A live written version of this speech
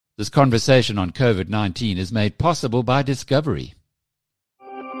This conversation on COVID-19 is made possible by Discovery.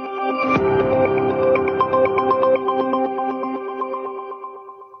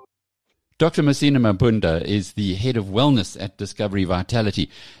 Dr. Masina Mapunda is the head of wellness at Discovery Vitality.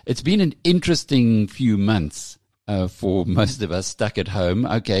 It's been an interesting few months for most of us stuck at home.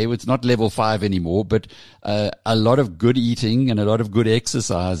 Okay, it's not level 5 anymore, but a lot of good eating and a lot of good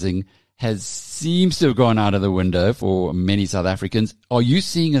exercising seems to have gone out of the window for many South Africans. Are you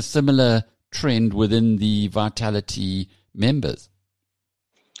seeing a similar trend within the Vitality members?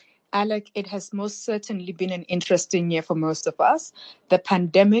 Alec, it has most certainly been an interesting year for most of us. The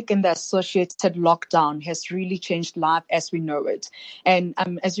pandemic and the associated lockdown has really changed life as we know it. And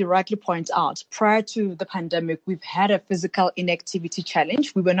as you rightly point out, prior to the pandemic, we've had a physical inactivity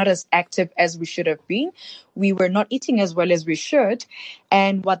challenge. We were not as active as we should have been. We were not eating as well as we should.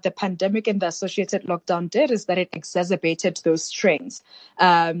 And what the pandemic and the associated lockdown did is that it exacerbated those trends.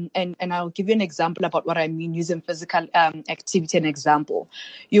 And I'll give you an example about what I mean using physical activity an example.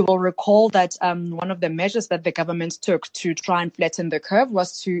 You will recall that one of the measures that the government took to try and flatten the curve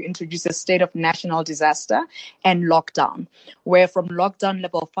was to introduce a state of national disaster and lockdown, where from lockdown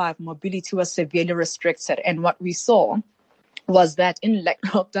level 5, mobility was severely restricted. And what we saw was that in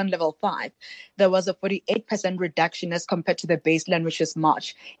lockdown level 5, there was a 48% reduction as compared to the baseline, which is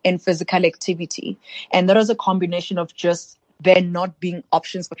March, in physical activity. And that was a combination of just there not being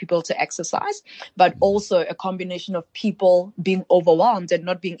options for people to exercise, but also a combination of people being overwhelmed and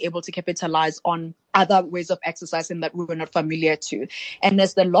not being able to capitalize on other ways of exercising that we were not familiar to. And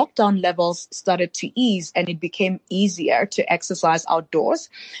as the lockdown levels started to ease and it became easier to exercise outdoors,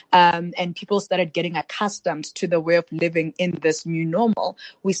 and people started getting accustomed to the way of living in this new normal,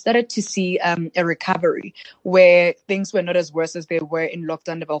 we started to see a recovery where things were not as worse as they were in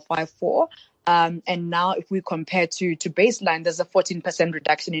lockdown level 5-4. And now if we compare to baseline, there's a 14%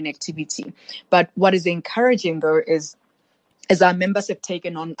 reduction in activity. But what is encouraging, though, is our members have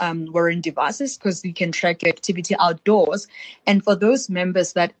taken on wearing devices because we can track your activity outdoors. And for those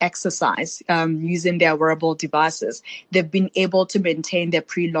members that exercise using their wearable devices, they've been able to maintain their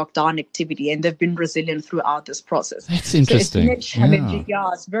pre-lockdown activity and they've been resilient throughout this process. That's interesting. So it's been a challenging year.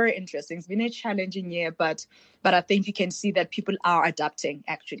 It's very interesting. It's been a challenging year, but I think you can see that people are adapting,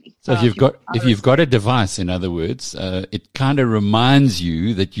 actually. So if you've got a device, in other words, it kind of reminds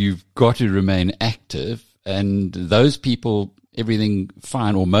you that you've got to remain active, and those people, everything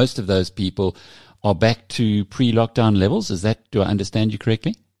fine, or most of those people are back to pre-lockdown levels. Do I understand you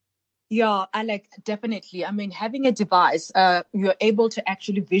correctly? Yeah, Alec, definitely. I mean, having a device, you're able to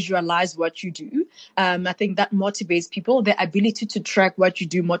actually visualize what you do. I think that motivates people. The ability to track what you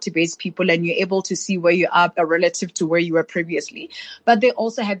do motivates people, and you're able to see where you are relative to where you were previously. But they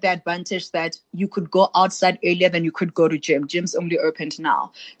also have the advantage that you could go outside earlier than you could go to gym. Gym's only opened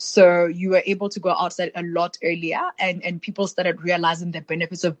now. So you were able to go outside a lot earlier, and people started realizing the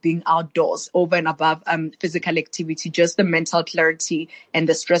benefits of being outdoors over and above physical activity, just the mental clarity and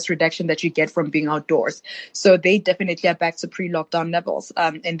the stress reduction that you get from being outdoors. So they definitely are back to pre-lockdown levels,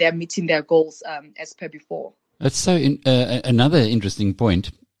 and they're meeting their goals as per before. That's so another interesting point.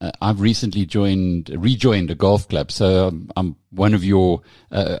 I've recently rejoined a golf club, so I'm one of your.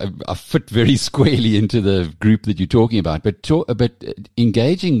 I fit very squarely into the group that you're talking about. But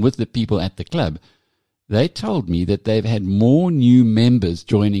engaging with the people at the club, they told me that they've had more new members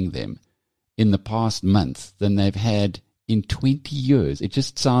joining them in the past month than they've had in 20 years. It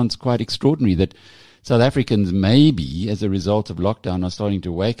just sounds quite extraordinary that South Africans, maybe as a result of lockdown, are starting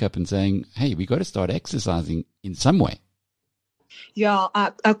to wake up and saying, hey, we got to start exercising in some way. Yeah,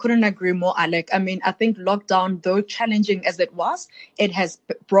 I couldn't agree more, Alec. I mean, I think lockdown, though challenging as it was, it has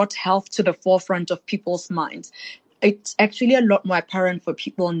brought health to the forefront of people's minds. It's actually a lot more apparent for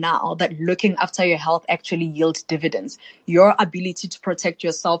people now that looking after your health actually yields dividends. Your ability to protect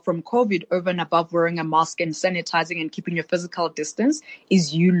yourself from COVID over and above wearing a mask and sanitizing and keeping your physical distance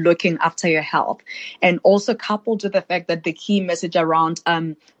is you looking after your health. And also coupled with the fact that the key message around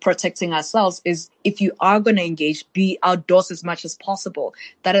protecting ourselves is if you are going to engage, be outdoors as much as possible.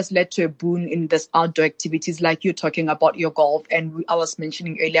 That has led to a boon in this outdoor activities like you're talking about your golf, and I was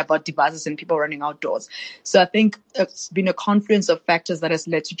mentioning earlier about devices and people running outdoors. So I think it's been a confluence of factors that has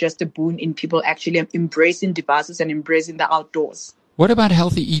led to just a boon in people actually embracing devices and embracing the outdoors. What about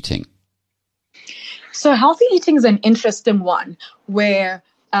healthy eating? So healthy eating is an interesting one where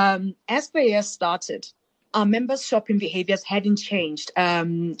as the year started, our members' shopping behaviors hadn't changed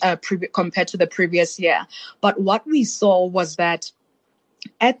compared to the previous year. But what we saw was that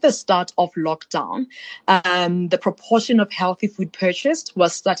at the start of lockdown, the proportion of healthy food purchased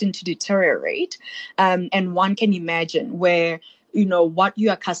was starting to deteriorate. And one can imagine where what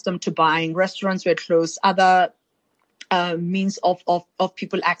you're accustomed to buying. Restaurants were closed. Other means of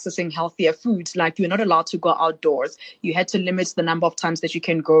people accessing healthier foods, like you're not allowed to go outdoors. You had to limit the number of times that you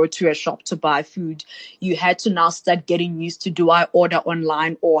can go to a shop to buy food. You had to now start getting used to, do I order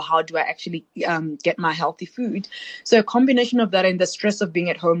online, or how do I actually get my healthy food? So a combination of that and the stress of being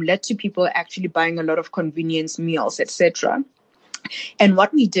at home led to people actually buying a lot of convenience meals, etc. And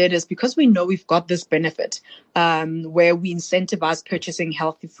what we did is, because we know we've got this benefit where we incentivize purchasing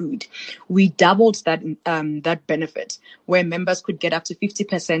healthy food, we doubled that benefit, where members could get up to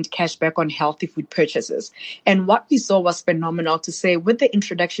 50% cash back on healthy food purchases. And what we saw was phenomenal, to say, with the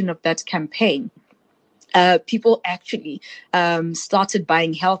introduction of that campaign, people actually started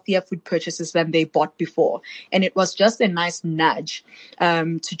buying healthier food purchases than they bought before. And it was just a nice nudge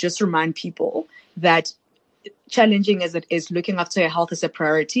to just remind people that, challenging as it is, looking after your health is a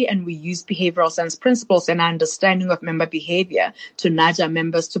priority, and we use behavioral science principles and our understanding of member behavior to nudge our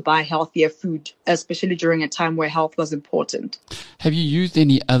members to buy healthier food, especially during a time where health was important. Have you used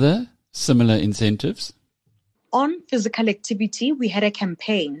any other similar incentives? On physical activity, we had a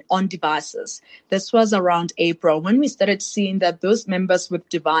campaign on devices. This was around April, when we started seeing that those members with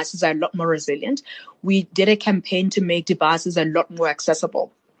devices are a lot more resilient. We did a campaign to make devices a lot more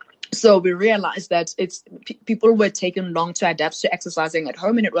accessible. So we realized that people were taking long to adapt to exercising at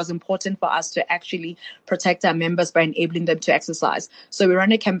home, and it was important for us to actually protect our members by enabling them to exercise. So we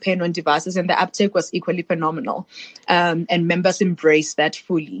ran a campaign on devices, and the uptake was equally phenomenal, and members embraced that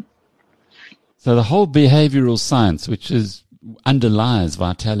fully. So the whole behavioral science, which underlies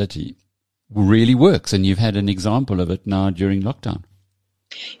Vitality, really works, and you've had an example of it now during lockdown.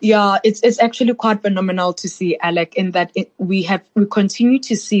 Yeah, it's actually quite phenomenal to see, Alec, in that we continue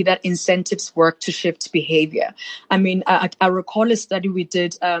to see that incentives work to shift behavior. I mean, I recall a study we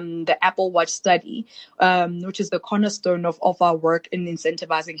did, the Apple Watch study, which is the cornerstone of our work in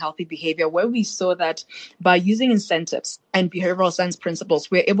incentivizing healthy behavior, where we saw that by using incentives and behavioral science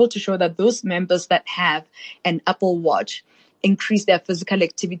principles, we're able to show that those members that have an Apple Watch increase their physical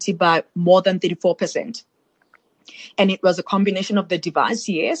activity by more than 34%. And it was a combination of the device,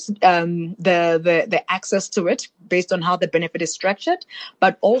 yes, the access to it based on how the benefit is structured,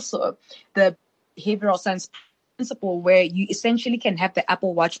 but also the behavioral science principle, where you essentially can have the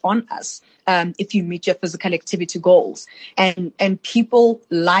Apple Watch on us if you meet your physical activity goals. And people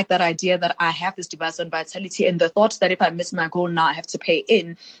like that idea that I have this device on Vitality, and the thought that if I miss my goal now, I have to pay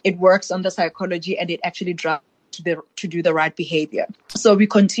in. It works on the psychology, and it actually drives to do the right behavior. So we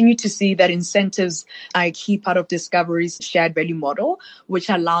continue to see that incentives are a key part of Discovery's shared value model, which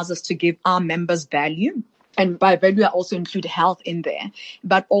allows us to give our members value. And by value, I also include health in there.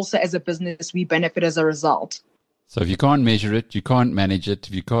 But also as a business, we benefit as a result. So if you can't measure it, you can't manage it.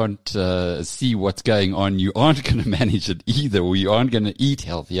 If you can't see what's going on, you aren't going to manage it either, or you aren't going to eat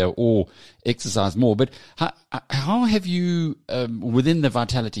healthier or exercise more. But how have you, within the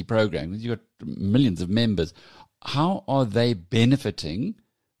Vitality program, you've got millions of members, how are they benefiting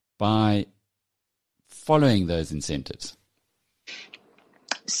by following those incentives?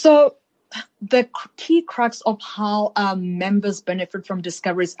 So the key crux of how members benefit from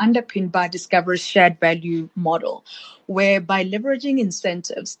Discovery is underpinned by Discovery's shared value model, where by leveraging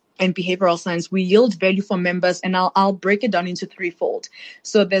incentives and behavioral science, we yield value for members, and I'll break it down into threefold.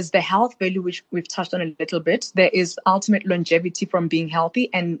 So there's the health value, which we've touched on a little bit. There is ultimate longevity from being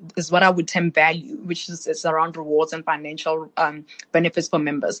healthy, and is what I would term value, which is around rewards and financial benefits for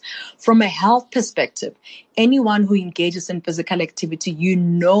members. From a health perspective, anyone who engages in physical activity,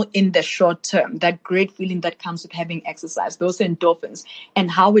 in the short term, that great feeling that comes with having exercise, those endorphins, and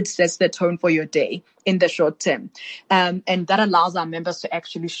how it sets the tone for your day in the short term. And that allows our members to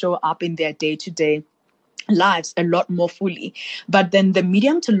actually show up in their day-to-day lives a lot more fully. But then the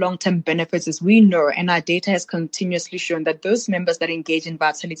medium to long-term benefits, as we know, and our data has continuously shown, that those members that engage in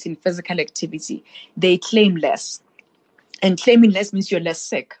Vitality and physical activity, they claim less. And claiming less means you're less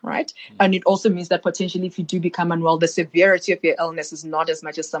sick, right? And it also means that potentially if you do become unwell, the severity of your illness is not as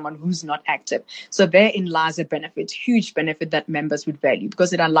much as someone who's not active. So therein lies a benefit, huge benefit that members would value,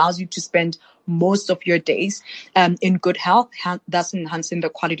 because it allows you to spend most of your days in good health, thus enhancing the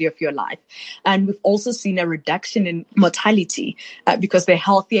quality of your life. And we've also seen a reduction in mortality because the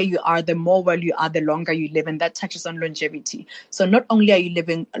healthier you are, the more well you are, the longer you live. And that touches on longevity. So not only are you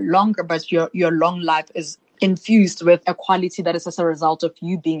living longer, but your long life is infused with a quality that is as a result of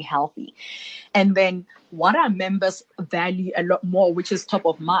you being healthy. And then what our members value a lot more, which is top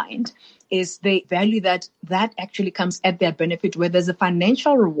of mind, is they value that actually comes at their benefit, where there's a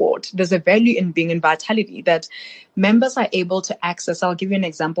financial reward. There's a value in being in Vitality that members are able to access. I'll give you an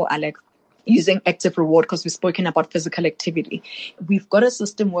example, Alex. using Active Reward, because we've spoken about physical activity. We've got a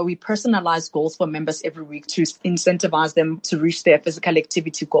system where we personalize goals for members every week to incentivize them to reach their physical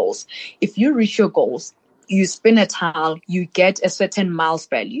activity goals. If you reach your goals, you spin a tile, you get a certain miles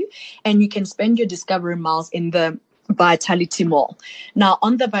value, and you can spend your Discovery miles in the Vitality Mall. Now,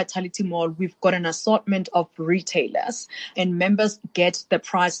 on the Vitality Mall, we've got an assortment of retailers, and members get the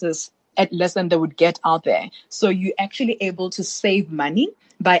prices at less than they would get out there. So you're actually able to save money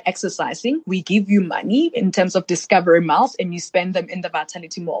by exercising. We give you money in terms of Discovery miles, and you spend them in the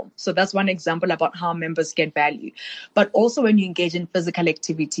Vitality Mall. So that's one example about how members get value. But also when you engage in physical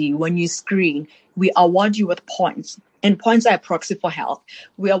activity, when you screen, we award you with points. And points are a proxy for health.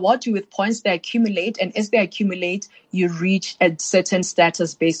 We award you with points that accumulate, and as they accumulate, you reach a certain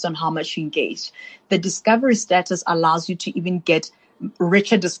status based on how much you engage. The Discovery status allows you to even get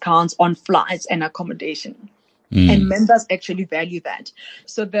richer discounts on flights and accommodation. And members actually value that.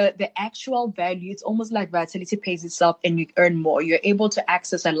 So the actual value, it's almost like Vitality pays itself and you earn more. You're able to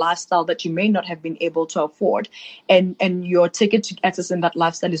access a lifestyle that you may not have been able to afford. And your ticket to accessing that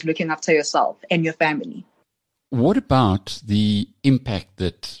lifestyle is looking after yourself and your family. What about the impact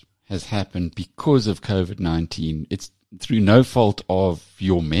that has happened because of COVID-19? It's through no fault of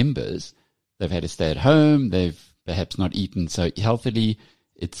your members. They've had to stay at home. They've perhaps not eaten so healthily,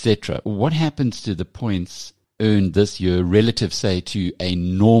 etc. What happens to the points earned this year relative, say, to a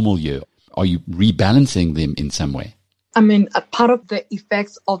normal year? Are you rebalancing them in some way? I mean, a part of the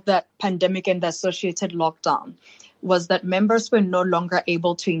effects of that pandemic and the associated lockdown was that members were no longer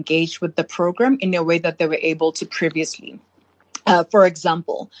able to engage with the program in a way that they were able to previously. For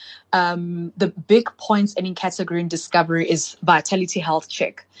example, the big points earning category in Discovery is Vitality Health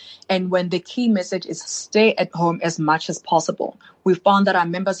Check. And when the key message is stay at home as much as possible, we found that our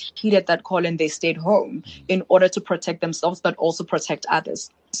members heeded that call and they stayed home in order to protect themselves, but also protect others.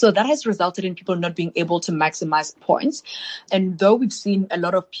 So that has resulted in people not being able to maximize points. And though we've seen a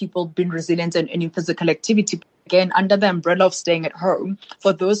lot of people being resilient and earning physical activity, again, under the umbrella of staying at home,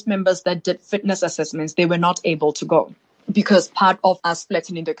 for those members that did fitness assessments, they were not able to go, because part of us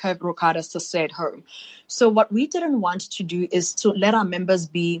flattening the curve required us to stay at home. So what we didn't want to do is to let our members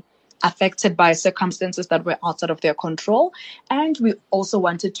be affected by circumstances that were outside of their control. And we also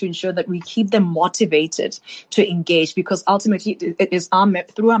wanted to ensure that we keep them motivated to engage, because ultimately it is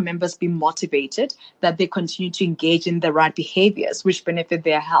through our members being motivated that they continue to engage in the right behaviors, which benefit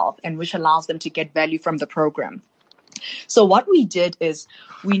their health and which allows them to get value from the program. So what we did is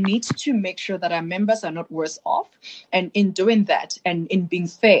we need to make sure that our members are not worse off. And in doing that, and in being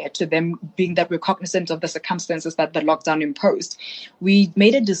fair to them, being that we're cognizant of the circumstances that the lockdown imposed, we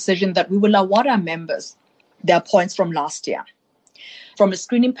made a decision that we will award our members their points from last year. From a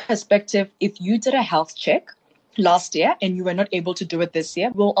screening perspective, if you did a health check last year and you were not able to do it this year,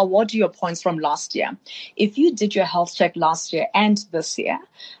 we'll award you your points from last year. If you did your health check last year and this year,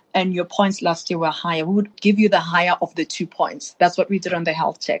 and your points last year were higher, we would give you the higher of the 2 points. That's what we did on the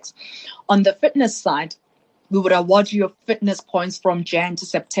health checks. On the fitness side, we would award you your fitness points from Jan to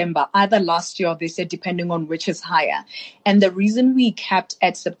September, either last year or this year, depending on which is higher. And the reason we capped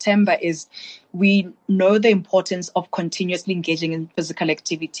at September is we know the importance of continuously engaging in physical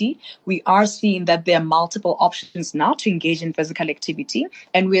activity. We are seeing that there are multiple options now to engage in physical activity.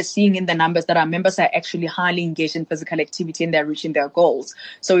 And we're seeing in the numbers that our members are actually highly engaged in physical activity and they're reaching their goals.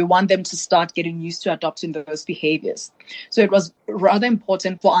 So we want them to start getting used to adopting those behaviors. So it was rather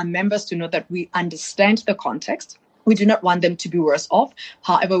important for our members to know that we understand the context. We do not want them to be worse off.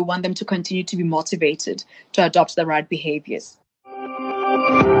 However, we want them to continue to be motivated to adopt the right behaviors.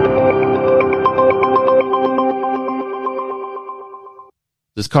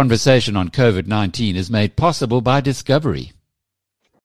 This conversation on COVID-19 is made possible by Discovery.